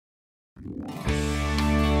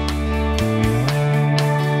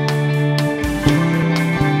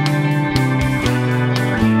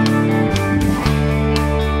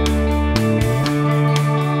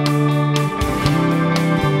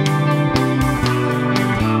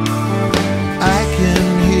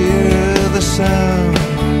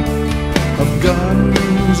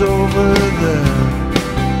mountains over there,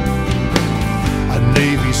 a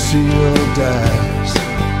Navy SEAL dies.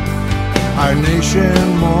 Our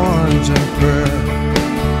nation mourns in prayer.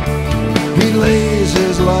 He lays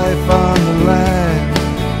his life on the line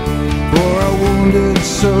for a wounded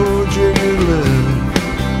soldier to live.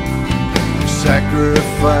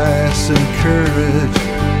 Sacrifice and courage,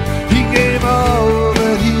 he gave all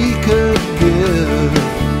that he could give.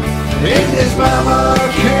 And his mama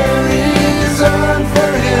carries on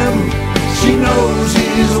for him. She knows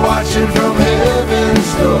he's watching from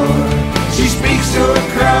heaven's door. She speaks to a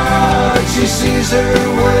crowd, she sees her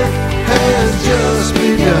work has just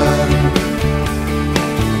begun.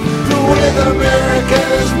 With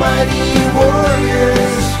America's mighty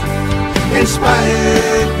warriors,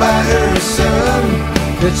 inspired by her son,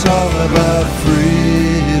 it's all about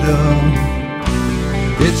freedom.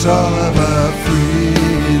 It's all about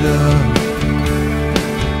freedom.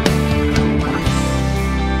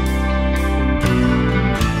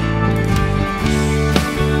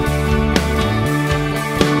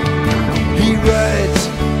 He writes,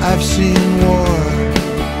 I've seen war,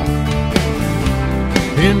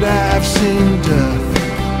 and I've seen death,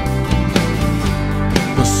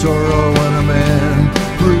 the sorrow when a man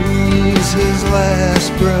breathes his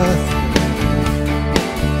last breath.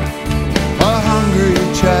 A hungry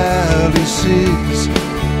child he sees,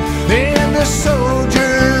 and the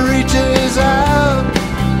soldier reaches out,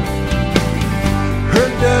 her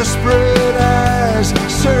desperate eyes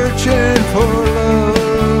searching for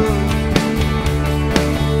love,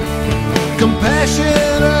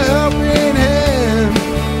 compassion, a helping hand.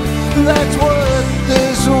 That's what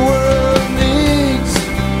this world needs.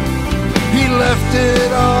 He left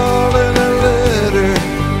it all in a letter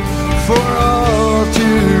for all to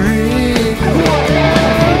read.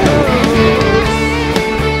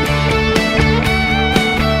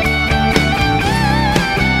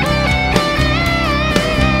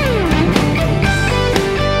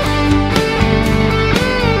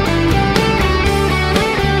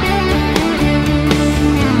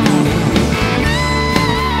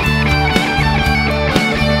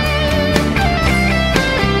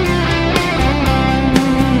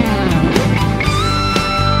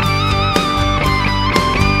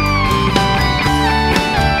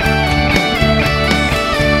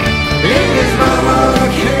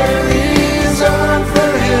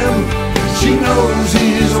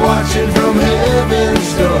 Watching from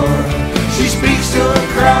heaven's door, she speaks to a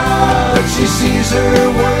crowd, she sees her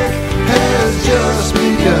work has just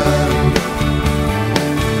begun.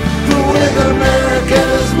 With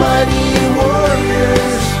America's mighty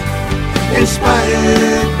warriors,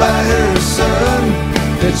 inspired by her son,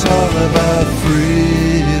 it's all about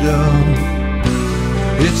freedom.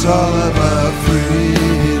 It's all about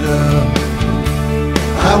freedom.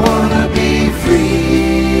 I want